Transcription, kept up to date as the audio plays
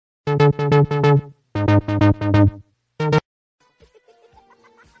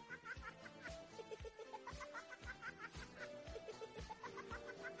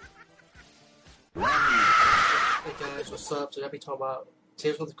what's up? Today I'll be talking about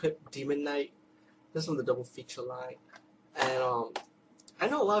Tales from the Crypt Demon Knight. This is the double feature line. And I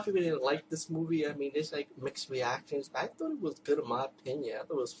know a lot of people didn't like this movie. I mean, there's like mixed reactions, but I thought it was good in my opinion. I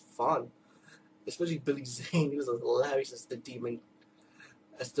thought it was fun. Especially Billy Zane. He was hilarious as the demon,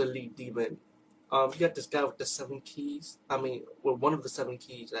 as the lead demon. You got this guy with the 7 keys. I mean, well, one of the 7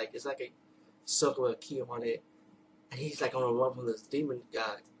 keys, like it's like a circle with a key on it. And he's like on a run from this demon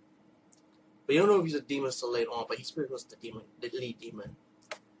guy. But you don't know if he's a demon until later on, but he's pretty much the demon, the lead demon.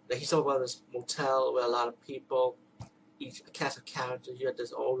 Like he's talking about this motel with a lot of people, each cast of characters. You got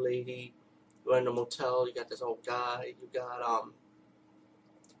this old lady, you're in the motel. You got this old guy. You got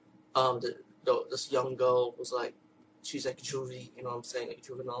this young girl who's like, she's like juvie, you know what I'm saying, like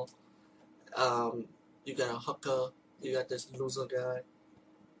juvenile. You got a hooker. You got this loser guy,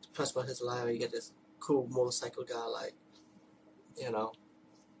 depressed by his life. You got this cool motorcycle guy, like, you know.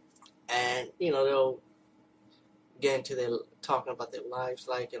 And, you know, they'll get into their talking about their lives,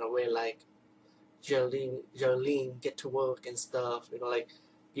 like, in a way, like, Geraldine get to work and stuff, you know, like,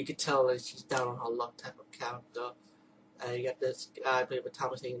 you could tell that she's down on her luck type of character. And you got this guy played with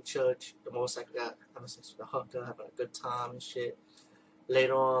Thomas Hayden Church, the motorcycle guy, having sex with the hooker, having a good time and shit.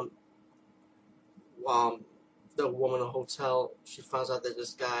 Later on, the woman in the hotel, she finds out that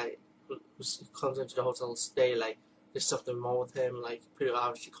this guy who comes into the hotel to stay, like, there's something wrong with him, like, pretty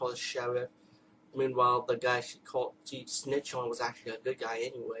obvious. She calls the sheriff. Meanwhile, the guy she snitched on was actually a good guy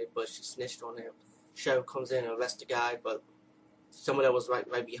anyway, but she snitched on him. Sheriff comes in and arrests the guy, but someone that was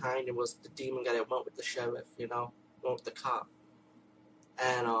right behind him was the demon guy that went with the sheriff, you know, went with the cop.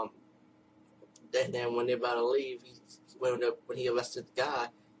 And then when they're about to leave, when he arrested the guy,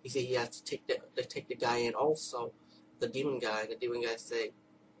 he said he has to take the guy in also, the demon guy. And the demon guy say,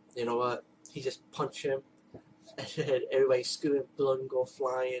 you know what? He just punched him, and then everybody screaming, blood and go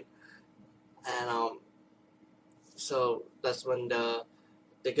flying. And so that's when the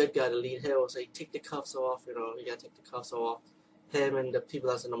good guy, the lead hero, say, take the cuffs off. You know, you gotta take the cuffs off. Him and the people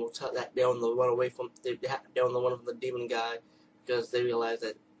that's in the motel, that they're on the run away from, they're on the run from the demon guy because they realize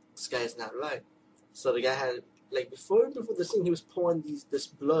that this guy is not right. So the guy had, like, before the scene, he was pouring this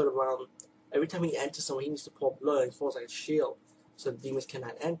blood around. Every time he enters somewhere, he needs to pour blood, and he falls like a shield, so the demons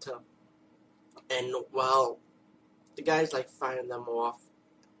cannot enter. And while the guy's like firing them off,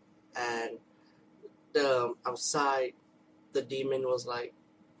 and outside, the demon was like,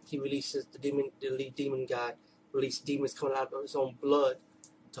 he releases the lead demon guy released demons coming out of his own blood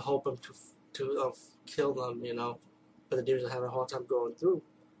to hope him to kill them, you know. But the demons are having a hard time going through.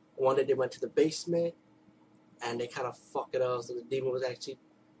 One day they went to the basement, and they kind of fucked it up. So the demon was actually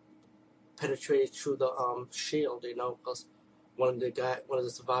penetrated through the shield, you know, because one of the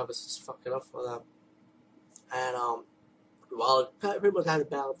survivors was fucking up for them. And while pretty much had to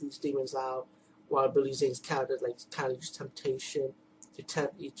battle these demons out, while Billy Zane's character like kind of used temptation to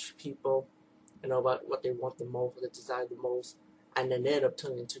tempt each people, you know, about what they want the most, what they desire the most, and then they end up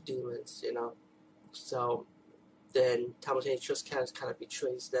turning into demons, you know. So then Thomas Hayden Church's character kind of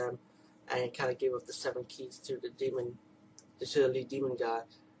betrays them, and kind of gave up the 7 keys to the lead demon guy.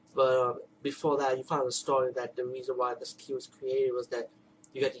 But before that, you find the story that the reason why this key was created was that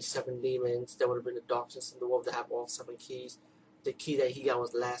you got these 7 demons that would have been the darkness in the world that have all 7 keys. The key that he got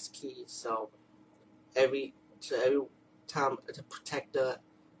was the last key. So every time the protector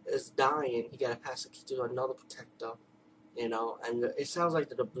is dying, he gotta pass the key to another protector, you know. And it sounds like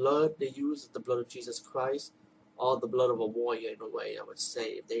that the blood they use is the blood of Jesus Christ, or the blood of a warrior in a way. I would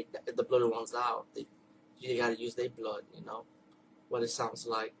say if the blood runs out, you gotta use their blood, you know. What it sounds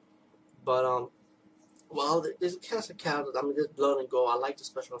like, but well, there's a cast of characters. I mean, there's blood and gore. I like the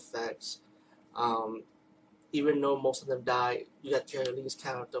special effects. Even though most of them died, you got Geraldine's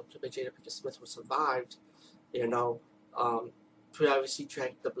character, played by Jada Pinkett Smith, who survived. You know, obviously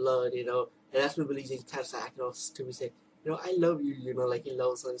drank the blood. You know, and that's when Billy Zane's kind of started acting all stupid, say, you know, I love you. You know, like he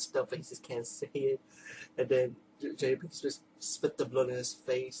loves her and stuff, but he just can't say it. And then Jada Pinkett Smith spit the blood in his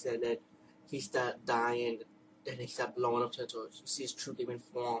face, and then he started dying. Then he started blowing up to you see his true demon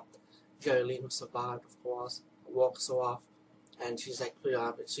form. Geraldine, who survived, of course, walks off, and she's like pretty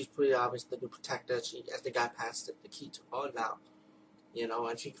obvious. She's pretty obvious the new protector. As the guy passed the key to her now, you know,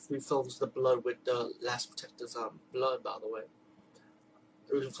 and she refills the blood with the last protector's blood. By the way,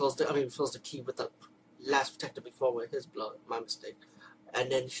 refills the key with the last protector before with his blood. My mistake.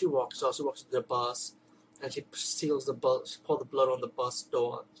 And then she walks off. She walks to the bus, and she seals the bus. She pours the blood on the bus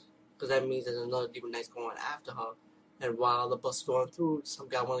door, because that means there's another demon that's going after her. And while the bus is going through, some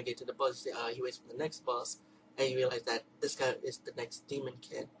guy want to get to the bus. He waits for the next bus, and you realize that this guy is the next demon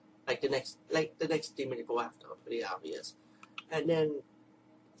kid, like the next demon to go after. Pretty obvious. And then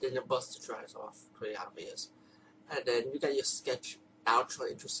the bus drives off. Pretty obvious. And then you got your sketch outro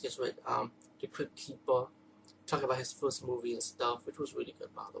intro sketch with the Crypt Keeper talking about his first movie and stuff, which was really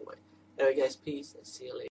good, by the way. Anyway, guys, peace and see you later.